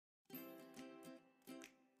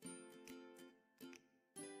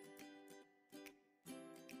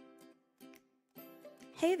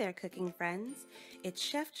Hey there, cooking friends! It's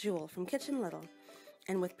Chef Jewel from Kitchen Little,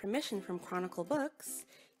 and with permission from Chronicle Books,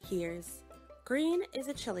 here's Green is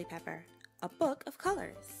a Chili Pepper, a book of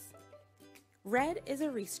colors. Red is a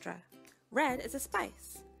ristra. Red is a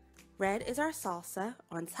spice. Red is our salsa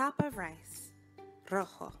on top of rice.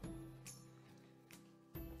 Rojo.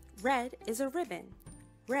 Red is a ribbon.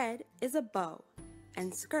 Red is a bow,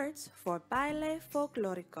 and skirts for baile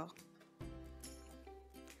folklorico.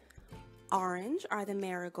 Orange are the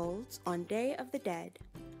marigolds on Day of the Dead.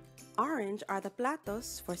 Orange are the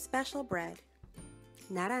platos for special bread.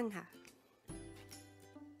 Naranja.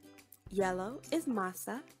 Yellow is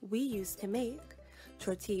masa we use to make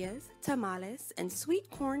tortillas, tamales, and sweet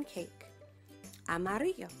corn cake.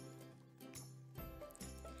 Amarillo.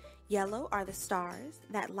 Yellow are the stars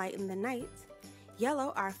that lighten the night.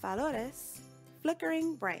 Yellow are faroles,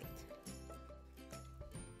 flickering bright.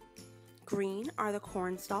 Green are the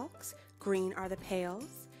corn stalks. Green are the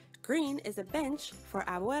pails. Green is a bench for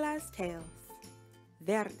abuela's tales.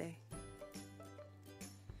 Verde.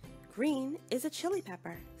 Green is a chili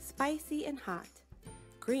pepper, spicy and hot.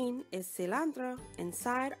 Green is cilantro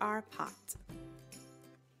inside our pot.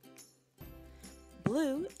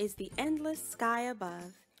 Blue is the endless sky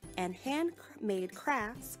above, and handmade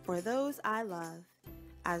crafts for those I love.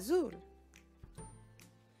 Azul.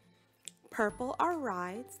 Purple are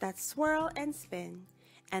rides that swirl and spin,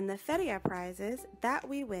 and the feria prizes that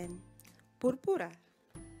we win. Purpura.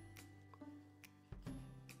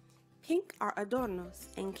 Pink are adornos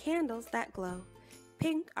and candles that glow.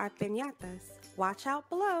 Pink are piñatas. Watch out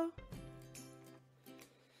below.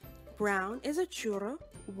 Brown is a churro,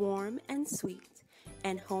 warm and sweet,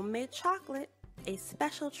 and homemade chocolate, a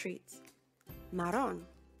special treat. Marron.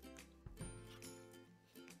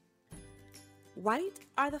 White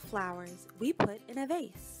are the flowers we put in a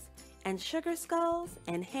vase, and sugar skulls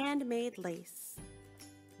and handmade lace.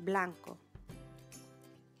 Blanco.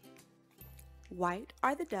 White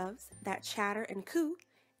are the doves that chatter and coo,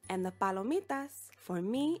 and the palomitas for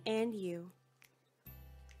me and you.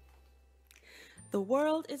 The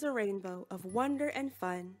world is a rainbow of wonder and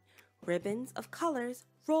fun, ribbons of colors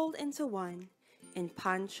rolled into one. In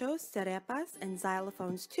ponchos, cerepas, and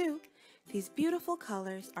xylophones too, these beautiful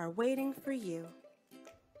colors are waiting for you.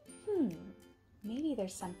 Maybe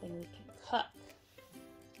there's something we can cook.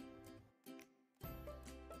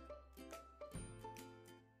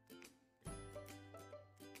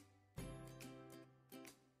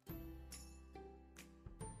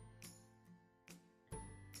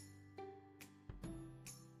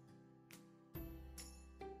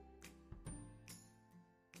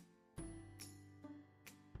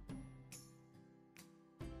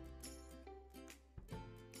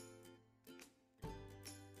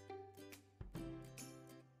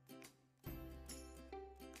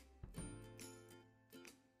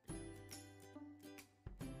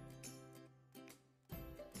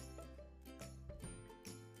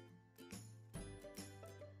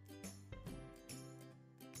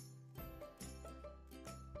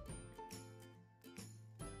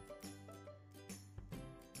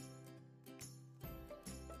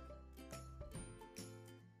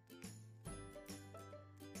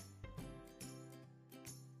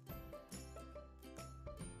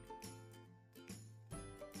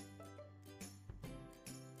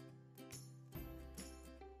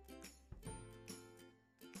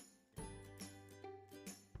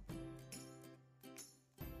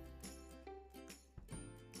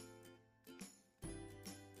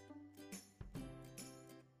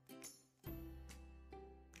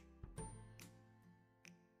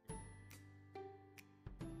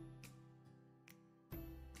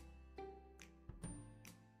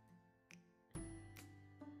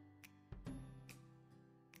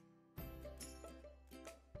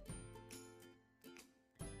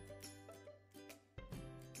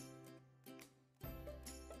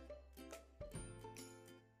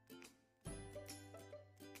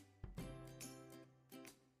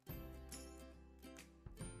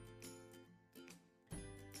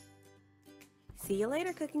 See you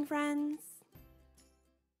later, cooking friends!